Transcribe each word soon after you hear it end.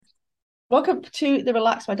Welcome to the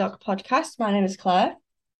Relax My Dog podcast. My name is Claire.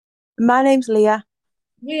 My name's Leah.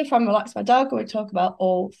 We are from Relax My Dog, where we talk about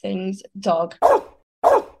all things dog. Now,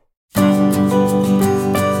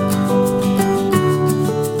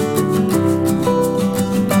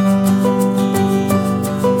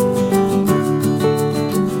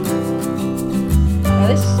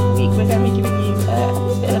 this week we're going to be giving you, I think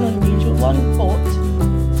it's a bit of an unusual one,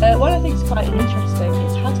 but one I think is quite interesting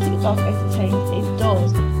is how to keep your dog entertained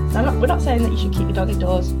indoors. Now, we're not saying that you should keep your dog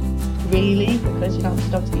indoors, really, because you know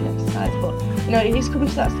the dogs need exercise, but it is coming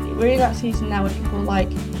to that. We're in that season now where people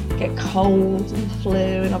get colds and flu,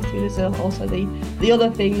 and obviously there's also the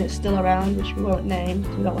other thing that's still around, which we won't name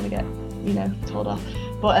because we don't want to get told off.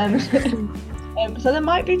 But so there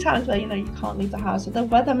might be times where you can't leave the house, so the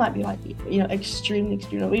weather might be extremely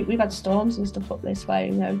extreme. We've had storms and stuff up this way.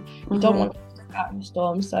 You don't want to go out in the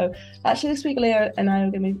storm. So actually, this week Leah and I are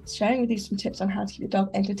going to be sharing with you some tips on how to keep your dog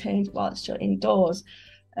entertained while it's still indoors.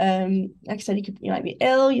 Like I said, you might be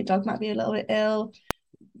ill, your dog might be a little bit ill,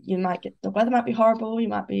 you might get the weather might be horrible,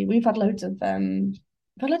 we've had loads of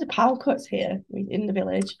power cuts here in the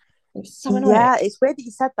village. It's so annoying. Yeah, it's weird that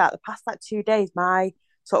you said that. The past 2 days, my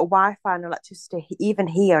sort of Wi-Fi and electricity, even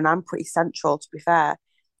here, and I'm pretty central to be fair,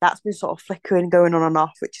 that's been sort of flickering, going on and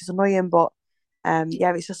off, which is annoying. But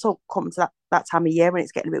yeah, it's just sort of coming to that time of year when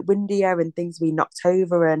it's getting a bit windier and things being knocked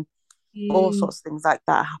over and all Mm, sorts of things like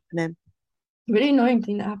that are happening. really annoying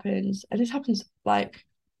thing that happens, and this happens like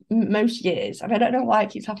most years. I mean, I don't know why it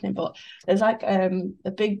keeps happening, but there's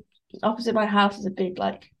a big opposite my house is a big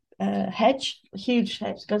hedge, a huge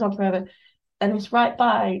hedge, goes on forever, and it's right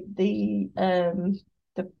by the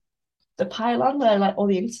the pylon where like all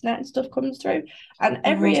the internet and stuff comes through. And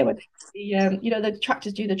every Hmm. year when the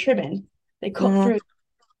tractors do the trimming, they cut Hmm.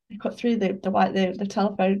 through the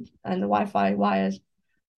telephone and the Wi-Fi wires,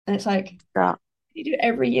 and it's like Yeah. you do it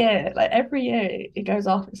every year. Like every year it goes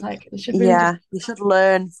off. It's like they should really just. Yeah, you should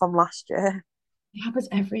learn from last year. It happens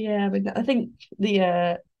every year. I mean, I think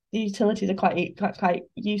the utilities are quite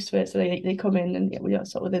used to it, so they come in and we are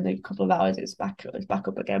sort of within a couple of hours it's back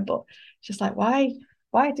up again. But it's just like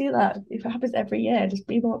why do that if it happens every year? Just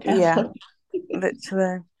be more Yeah, careful.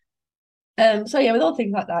 literally. So yeah, with all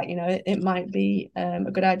things like that, it might be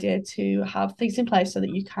a good idea to have things in place so that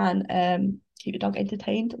you can keep your dog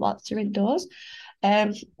entertained whilst you're indoors.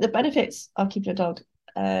 The benefits of keeping your dog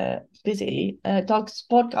busy,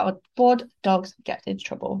 bored dogs get into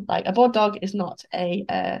trouble. Like a bored dog is not a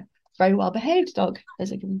very well behaved dog,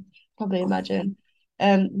 as you can probably imagine.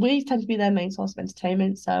 We tend to be their main source of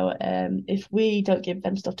entertainment. So if we don't give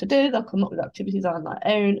them stuff to do, they'll come up with activities on their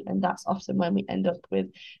own, and that's often when we end up with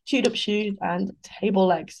chewed up shoes and table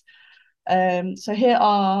legs. So here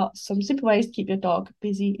are some simple ways to keep your dog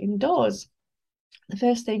busy indoors. The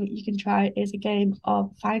first thing you can try is a game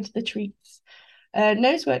of Find the Treats.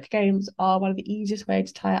 Nose work games are one of the easiest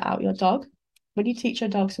ways to tire out your dog. When you teach your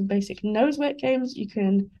dog some basic nose work games,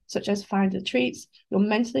 such as Find the Treats, you're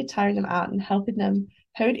mentally tiring them out and helping them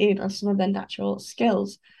hone in on some of their natural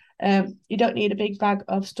skills. You don't need a big bag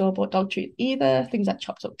of store-bought dog treats either. Things like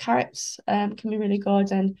chopped up carrots can be really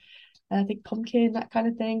good, and I think pumpkin, that kind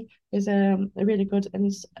of thing, is a really good and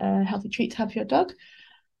healthy treat to have for your dog.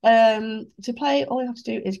 To play, all you have to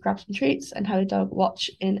do is grab some treats and have your dog watch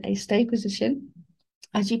in a stay position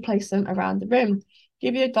as you place them around the room.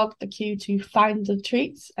 Give your dog the cue to find the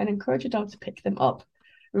treats and encourage your dog to pick them up,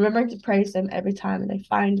 remembering to praise them every time they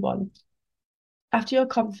find one. After you're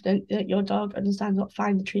confident that your dog understands what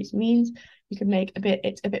find the treats means, you can make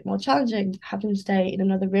it a bit more challenging. Have them stay in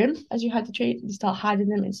another room as you hide the treats and start hiding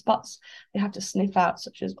them in spots they have to sniff out,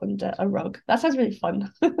 such as under a rug. That sounds really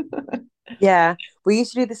fun. Yeah, we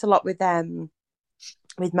used to do this a lot with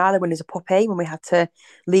Marley when he was a puppy, when we had to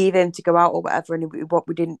leave him to go out or whatever, and what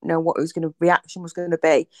we didn't know what his reaction was going to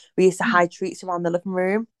be. We used to hide treats around the living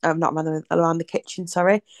room, not around the kitchen,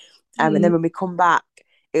 sorry. And then Mm. when we come back,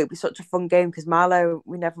 it would be such a fun game because Marlo,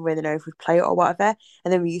 we never really know if we'd play it or whatever.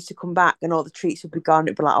 And then we used to come back and all the treats would be gone.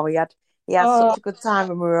 It'd be like, oh, he had Oh, such a good time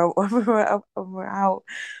when we were when we were out.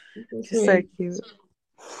 so Just so sweet. cute.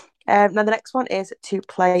 Now, the next one is to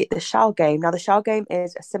play the shell game. Now, the shell game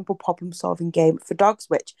is a simple problem solving game for dogs,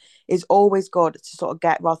 which is always good to sort of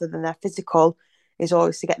get rather than their physical, is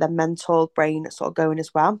always to get their mental brain sort of going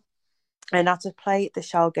as well. And now to play the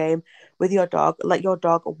shell game with your dog, let your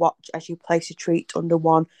dog watch as you place a treat under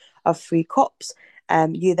one of three cups.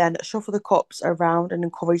 You then shuffle the cups around and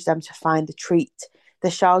encourage them to find the treat. The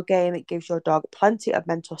shell game, it gives your dog plenty of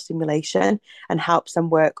mental stimulation and helps them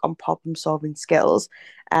work on problem solving skills.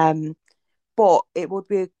 Um, but it would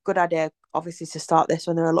be a good idea, obviously, to start this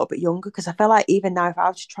when they're a little bit younger, because I feel like even now, if I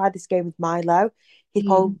was to try this game with Milo, he'd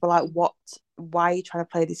probably Mm. be like, "What? Why are you trying to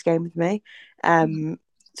play this game with me?" Um,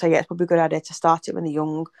 so yeah, it's probably a good idea to start it when they're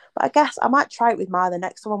young. But I guess I might try it with my the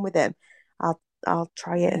next one with him. I'll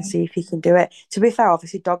try it and Yeah. see if he can do it. To be fair,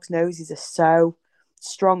 obviously dogs' noses are so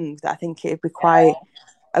strong that I think it'd be quite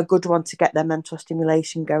a good one to get their mental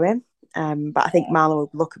stimulation going. But I think Marlon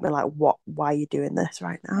would look at me like, "What? Why are you doing this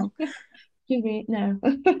right now?" Give me no.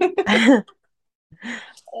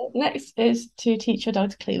 Next is to teach your dog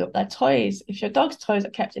to clean up their toys. If your dog's toys are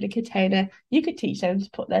kept in a container, you could teach them to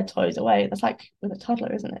put their toys away. That's like with a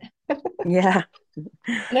toddler, isn't it? Yeah,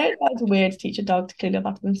 I know it sounds weird to teach a dog to clean up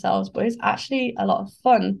after themselves, but it's actually a lot of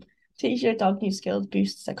fun. Teaching your dog new skills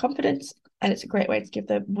boosts their confidence, and it's a great way to give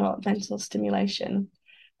them more mental stimulation.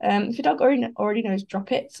 If your dog already knows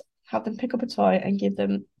drop it, have them pick up a toy and give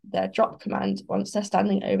them their drop command once they're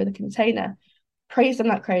standing over the container. Praise them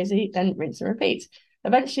like crazy, then rinse and repeat.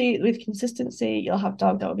 Eventually, with consistency, you'll have a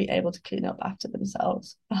dog that will be able to clean up after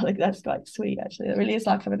themselves. I think that's quite sweet, actually. It really is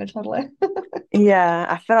like having a toddler. yeah.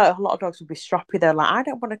 I feel like a lot of dogs would be stroppy. They're like, I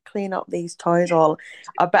don't want to clean up these toys. Or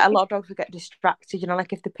I bet a lot of dogs would get distracted.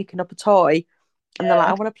 Like if they're picking up a toy and they're like,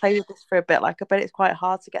 I Yeah, want to play with this for a bit. Like I bet it's quite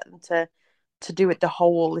hard to get them to do it the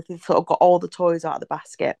whole if they've sort of got all the toys out of the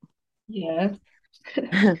basket. yeah.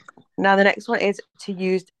 Now the next one is to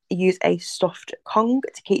use a stuffed Kong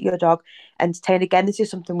to keep your dog entertained. Again, this is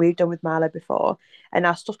something we've done with Milo before, and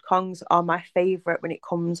our stuffed Kongs are my favourite when it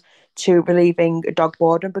comes to relieving dog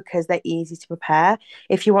boredom because they're easy to prepare.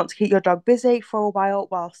 If you want to keep your dog busy for a while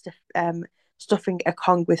whilst stuffing a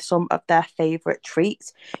Kong with some of their favourite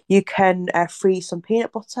treats, you can freeze some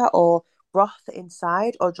peanut butter or broth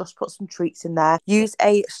inside or just put some treats in there. Use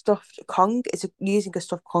a stuffed Kong. Using a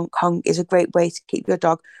stuffed Kong is a great way to keep your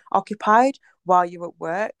dog occupied while you're at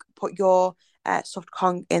work. Put your stuffed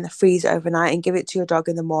Kong in the freezer overnight and give it to your dog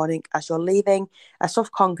in the morning as you're leaving. A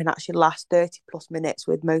stuffed Kong can actually last 30 plus minutes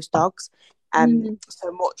with most dogs. Mm.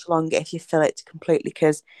 So much longer if you fill it completely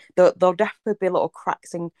because there'll definitely be little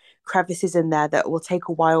cracks and crevices in there that will take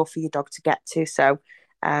a while for your dog to get to. So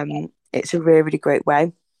it's a really, really great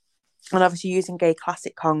way. And obviously, using a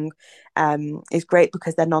classic Kong is great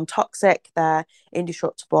because they're non-toxic, they're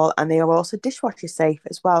indestructible, and they are also dishwasher safe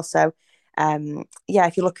as well. So, yeah,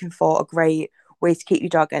 if you're looking for a great way to keep your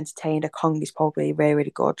dog entertained, a Kong is probably a really,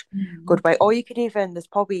 really good Mm. way. Or you could even there's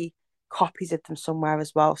probably copies of them somewhere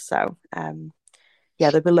as well. So, yeah,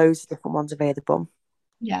 there'll be loads of different ones available.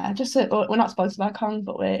 Yeah, just we're not sponsored by Kong,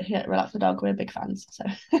 but we're here at Relax the Dog. We're big fans. So,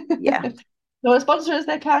 Yeah. no sponsor us,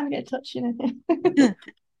 they can get in touch,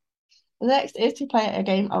 The next is to play a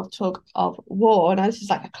game of tug of war. Now, this is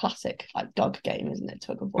like a classic like dog game, isn't it?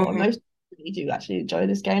 Tug of war. Mhm. Most people do actually enjoy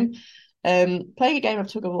this game. Playing a game of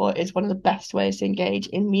tug of war is one of the best ways to engage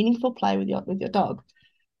in meaningful play with your dog.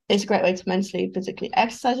 It's a great way to mentally and physically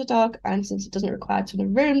exercise your dog, and since it doesn't require a ton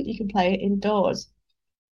of room, you can play it indoors.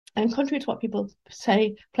 And contrary to what people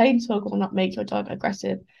say, playing tug will not make your dog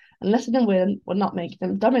aggressive, and letting them win will not make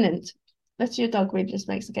them dominant. Letting your dog win just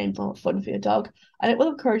makes the game more fun for your dog, and it will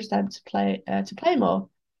encourage them to play more.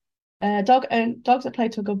 Dogs that play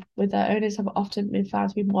tug with their owners have often been found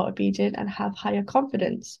to be more obedient and have higher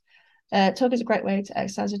confidence. Tug is a great way to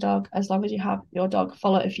exercise a dog as long as you have your dog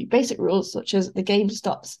follow a few basic rules, such as the game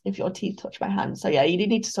stops if your teeth touch my hand. So yeah, you do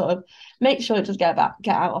need to sort of make sure it does get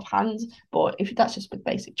out of hand. But if that's just with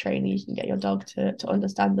basic training, you can get your dog to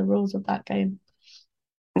understand the rules of that game.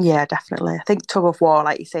 Yeah, definitely. I think tug of war,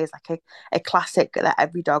 like you say, is like a classic that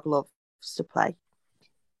every dog loves to play.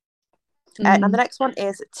 Now, the Mm. next one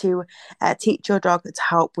is to teach your dog to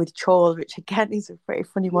help with chores, which again is a pretty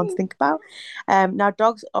funny one to think about. Now,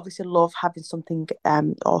 dogs obviously love having something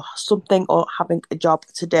or having a job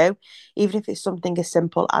to do, even if it's something as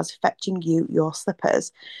simple as fetching you your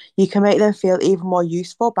slippers. You can make them feel even more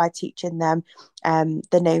useful by teaching them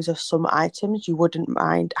the names of some items you wouldn't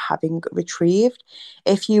mind having retrieved.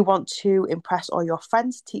 If you want to impress all your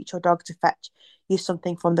friends, teach your dog to fetch you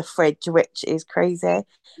something from the fridge, which is crazy.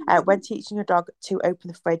 When teaching your dog to open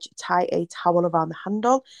the fridge, tie a towel around the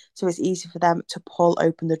handle so it's easy for them to pull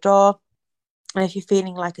open the door. And if you're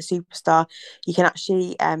feeling like a superstar, you can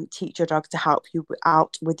actually teach your dog to help you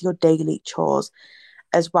out with your daily chores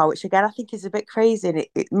as well, which again I think is a bit crazy and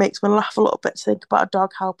it makes me laugh a little bit to think about a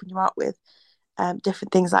dog helping you out with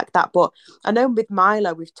different things like that. But I know with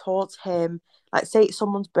Milo, we've taught him, like, say it's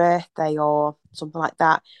someone's birthday or something like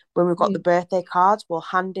that. When we've got the Mm. birthday cards, we'll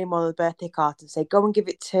hand him one of the birthday cards and say, go and give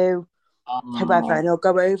it to whoever, Oh, and he'll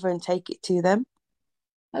go over and take it to them.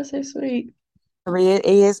 that's so sweet. So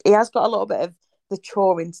he has got a little bit of the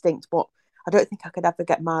chore instinct, but I don't think I could ever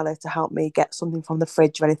get Milo to help me get something from the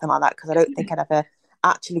fridge or anything like that because I don't think I'd ever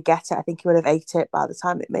actually get it. I think he would have ate it by the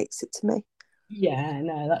time it makes it to me. Yeah,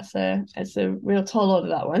 no, it's a real tall order,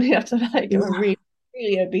 that one. You have to like have a Yeah. really,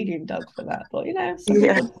 really obedient dog for that. But some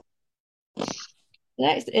Yeah. people.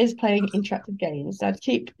 Next is playing interactive games. Now, to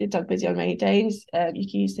keep your dog busy on rainy days, you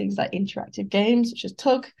can use things like interactive games such as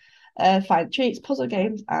tug, find treats, puzzle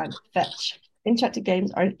games, and fetch. Interactive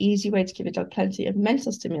games are an easy way to give your dog plenty of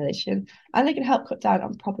mental stimulation, and they can help cut down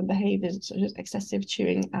on problem behaviours such as excessive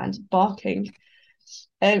chewing and barking.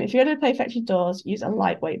 If you're going to play fetch indoors, use a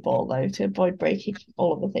lightweight ball though to avoid breaking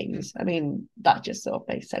all of the things. I mean, that just sort of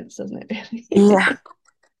makes sense, doesn't it? Yeah. Really.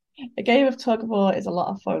 A game of tug of war is a lot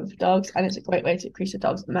of fun for dogs, and it's a great way to increase a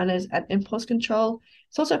dog's manners and impulse control.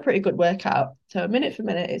 It's also a pretty good workout. So, minute for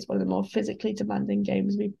minute, it's one of the more physically demanding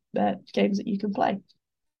games that you can play.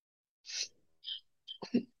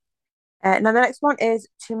 Now, the next one is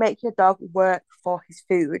to make your dog work for his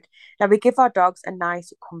food. Now, we give our dogs a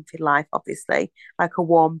nice, comfy life, obviously, like a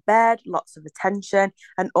warm bed, lots of attention,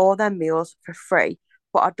 and all their meals for free.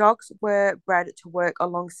 But our dogs were bred to work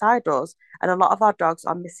alongside us, and a lot of our dogs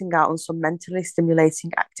are missing out on some mentally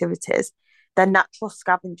stimulating activities. They're natural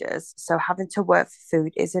scavengers, so having to work for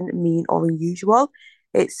food isn't mean or unusual.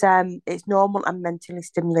 It's normal and mentally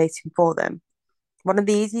stimulating for them. One of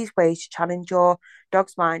the easiest ways to challenge your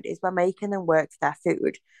dog's mind is by making them work for their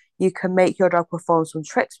food. You can make your dog perform some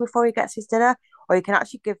tricks before he gets his dinner, or you can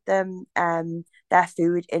actually give them their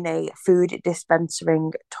food in a food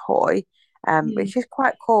dispensing toy, Mm. which is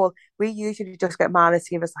quite cool. We usually just get Marley to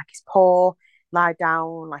give us like his paw, lie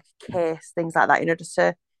down, like a kiss, things like that, just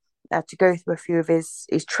to go through a few of his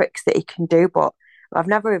tricks that he can do. But I've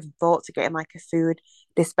never even thought to get him like a food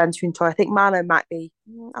dispensing toy. I think Marlo might be,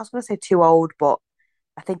 I was going to say too old, but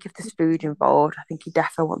I think if there's food involved, I think you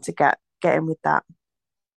definitely want to get in with that.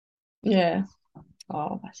 Yeah.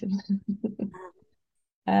 Oh, that's it.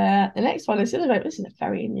 The next one is this is a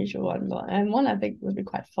very unusual one, but one I think would be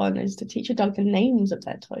quite fun is to teach a dog the names of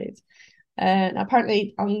their toys. Now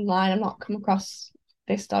apparently online, I've not come across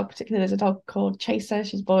this dog particularly. There's a dog called Chaser.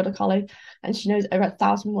 She's border collie, and she knows over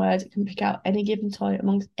 1,000 words. It can pick out any given toy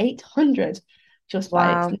amongst 800 just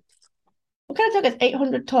by its. Wow, What kind of dog has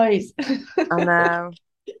 800 toys? I know.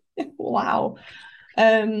 Wow.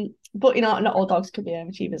 But not all dogs can be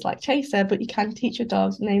overachievers like Chaser, but you can teach your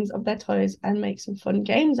dogs names of their toys and make some fun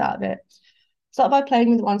games out of it. Start by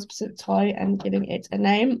playing with one specific toy and giving it a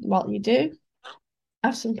name. While you do,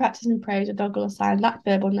 after some practice and praise, your dog will assign that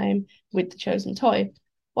verbal name with the chosen toy.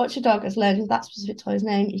 Once your dog has learned that specific toy's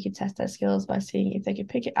name, you can test their skills by seeing if they can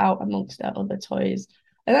pick it out amongst their other toys.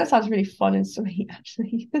 And that sounds really fun and sweet,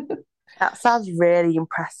 actually. That sounds really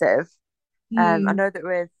impressive. I Hmm. know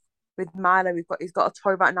that with Milo, he's got a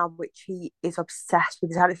toy right now which he is obsessed with.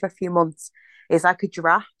 He's had it for a few months. It's like a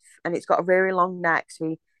giraffe, and it's got a very long neck.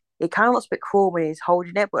 So it kind of looks a bit cruel when he's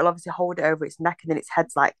holding it, but he'll obviously hold it over its neck, and then its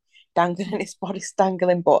head's like dangling, and its body's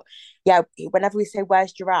dangling. But yeah, whenever we say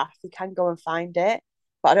where's giraffe, we can go and find it.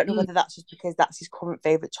 But I don't know Mm. whether that's just because that's his current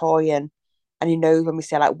favorite toy, and he knows when we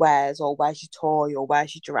say like where's your toy or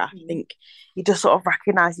where's your giraffe. I think he just sort of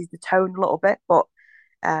recognizes the tone a little bit,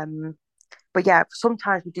 um but yeah,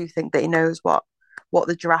 sometimes we do think that he knows what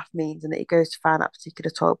the giraffe means and that he goes to find that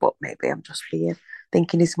particular toy. But maybe I'm just being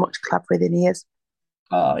thinking he's much cleverer than he is.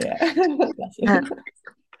 Oh yeah. Bless Uh, him.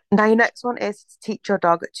 Now your next one is to teach your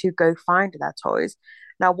dog to go find their toys.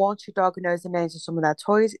 Now, once your dog knows the names of some of their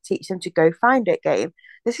toys, teach them to go find it game.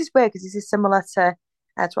 This is weird because this is similar to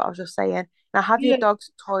what I was just saying. Now, have your Yeah.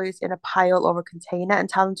 dog's toys in a pile or a container and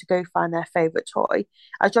tell them to go find their favorite toy.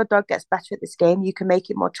 As your dog gets better at this game, you can make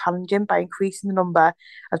it more challenging by increasing the number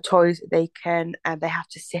of toys they have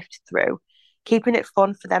to sift through. Keeping it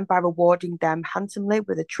fun for them by rewarding them handsomely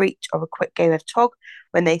with a treat or a quick game of tug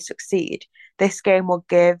when they succeed. This game will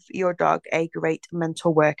give your dog a great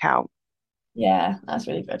mental workout. Yeah, that's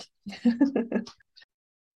really good.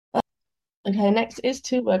 Okay, next is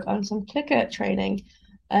to work on some clicker training.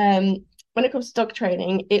 When it comes to dog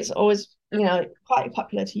training, it's always, quite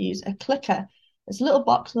popular to use a clicker. It's a little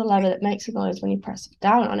box on the lever that makes a noise when you press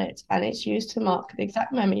down on it, and it's used to mark the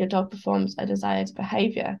exact moment your dog performs a desired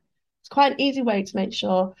behavior. It's quite an easy way to make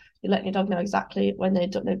sure you're letting your dog know exactly when they've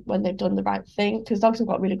done the right thing, because dogs have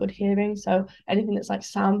got really good hearing, so anything that's like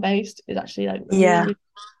sound based is actually like Yeah. really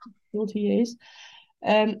cool to use.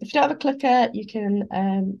 If you don't have a clicker, you can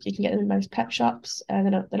get them in most pet shops. They're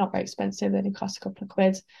not very expensive. They only cost a couple of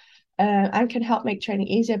quid, and can help make training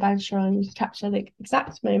easier by ensuring you can capture the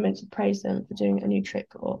exact moment to praise them for doing a new trick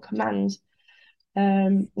or command.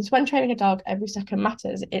 So when training a dog, every second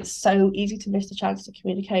matters. It's so easy to miss the chance to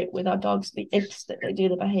communicate with our dogs the instant they do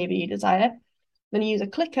the behavior you desire. When you use a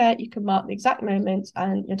clicker, you can mark the exact moment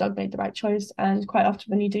and your dog made the right choice. And quite often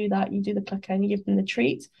when you do that, you do the clicker and you give them the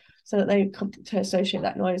treat. so that they come to associate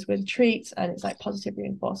that noise with treats, and it's like positive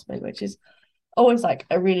reinforcement, which is always like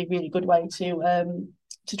a really, really good way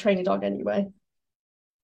to train a dog anyway.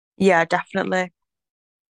 Yeah, definitely.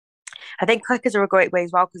 I think clickers are a great way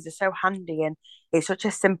as well because they're so handy and it's such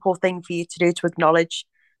a simple thing for you to do to acknowledge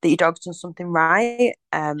that your dog's done something right.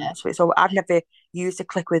 Yeah. So it's all I've never used a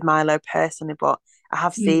click with Milo personally, but I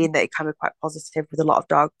have Mm. seen that it can be quite positive with a lot of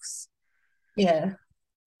dogs. Yeah.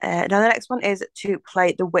 Now the next one is to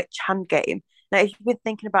play the witch hand game. Now, if you've been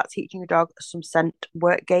thinking about teaching your dog some scent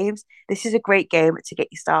work games, this is a great game to get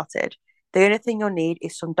you started. The only thing you'll need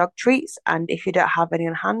is some dog treats, and if you don't have any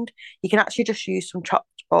on hand, you can actually just use some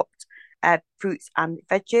chopped up fruits and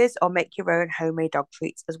veggies, or make your own homemade dog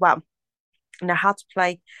treats as well. Now, how to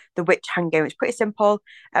play the witch hand game. It's pretty simple.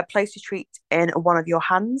 Place your treat in one of your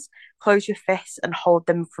hands, close your fists, and hold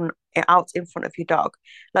them out in front of your dog.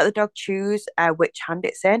 Let the dog choose which hand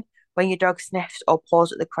it's in. When your dog sniffs or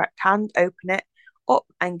paws at the correct hand, open it up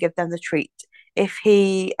and give them the treat. If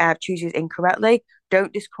he chooses incorrectly,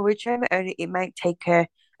 don't discourage him. Only it might take a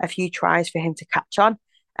few tries for him to catch on.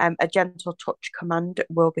 A gentle touch command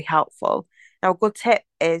will be helpful. Now, a good tip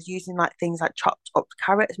is using like things like chopped up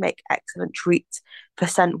carrots make excellent treats for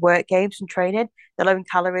scent work games and training. They're low in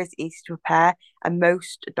calories, easy to prepare, and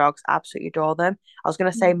most dogs absolutely adore them. I was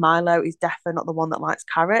going to say Milo is definitely not the one that likes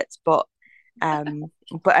carrots, but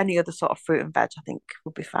any other sort of fruit and veg, I think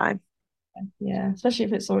would be fine. Yeah, especially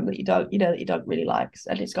if it's something that that your dog really likes,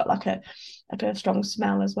 and it's got like a strong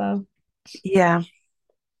smell as well. Yeah,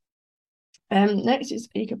 Next is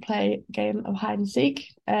you could play a game of hide and seek.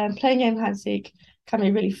 Playing a game of hide and seek can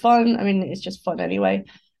be really fun. I mean, it's just fun anyway.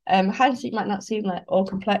 Hide and seek might not seem like all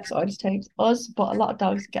complex or entertaining to us, but a lot of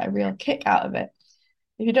dogs get a real kick out of it.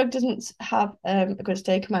 If your dog doesn't have a good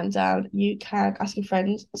stay command down, you can ask your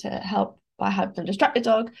friends to help by having them distract the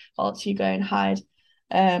dog whilst you go and hide.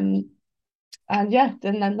 Um, and yeah,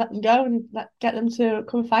 then let them go and get them to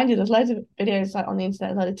come and find you. There's loads of videos like on the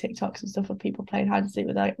internet, a lot of TikToks and stuff of people playing hide and seek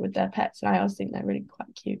with their pets, and I always think they're really quite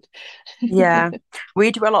cute. yeah.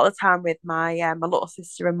 We do a lot of the time with my little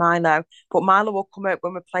sister and Milo, but Milo will come out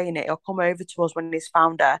when we're playing it. He'll come over to us when he's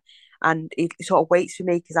found her, and he sort of waits for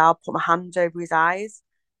me because I'll put my hand over his eyes,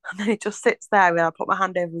 and then he just sits there, and I'll put my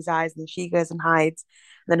hand over his eyes, and then she goes and hides.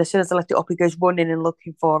 And then as soon as I lift it up, he goes running and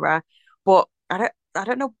looking for her. But I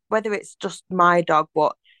don't know whether it's just my dog,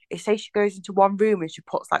 but it says she goes into one room and she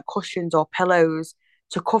puts like cushions or pillows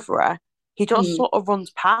to cover her. He just Mm, sort of runs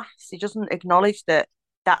past. He doesn't acknowledge that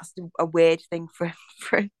that's a weird thing for him,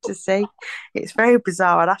 for him to see. It's very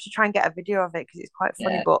bizarre. I'd have to try and get a video of it because it's quite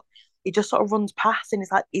funny, yeah, but he just sort of runs past and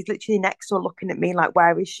he's literally next to her looking at me like,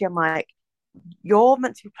 where is she? I'm like, you're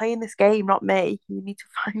meant to be playing this game, not me. You need to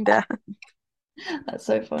find her. that's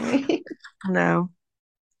so funny. No.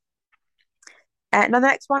 Now, the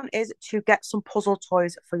next one is to get some puzzle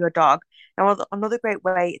toys for your dog. Now, another great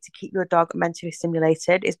way to keep your dog mentally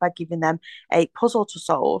stimulated is by giving them a puzzle to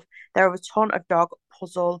solve. There are a ton of dog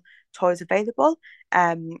puzzle toys available.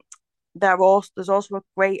 Um, there's also a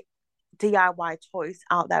great DIY toys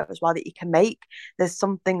out there as well that you can make. There's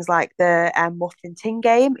some things like the muffin tin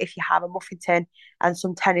game. If you have a muffin tin and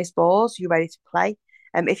some tennis balls, you're ready to play.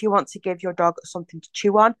 If you want to give your dog something to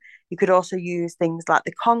chew on, you could also use things like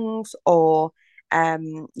the Kongs or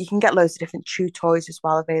you can get loads of different chew toys as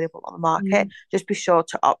well available on the market. Mm, Just be sure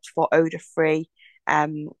to opt for odor-free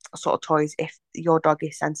sort of toys if your dog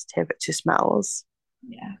is sensitive to smells.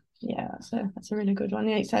 yeah, yeah, that's a really good one.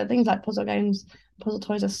 Yeah, so things like puzzle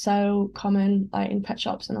toys are so common, like in pet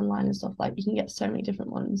shops and online and stuff. Like you can get so many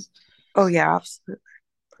different ones. Oh yeah, absolutely.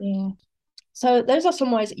 Yeah. So those are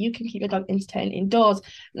some ways that you can keep your dog entertained indoors.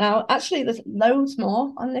 Now, actually, there's loads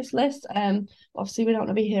more on this list. Obviously we don't want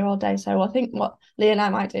to be here all day, so I think what Leah and I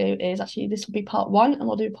might do is actually this will be part one, and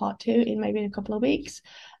we'll do part two in maybe a couple of weeks.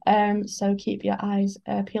 So keep your eyes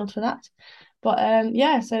peeled for that. But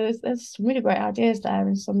yeah, so there's some really great ideas there,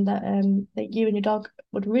 and some that you and your dog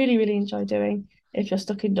would really really enjoy doing if you're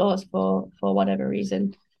stuck indoors for whatever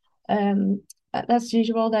reason. Um, as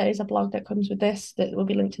usual, there is a blog that comes with this that will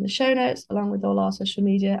be linked in the show notes, along with all our social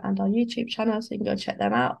media and our YouTube channel, so you can go check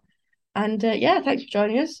them out. And yeah, thanks for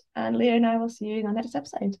joining us. And Leo and I will see you in our next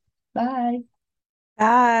episode. Bye.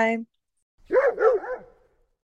 Bye.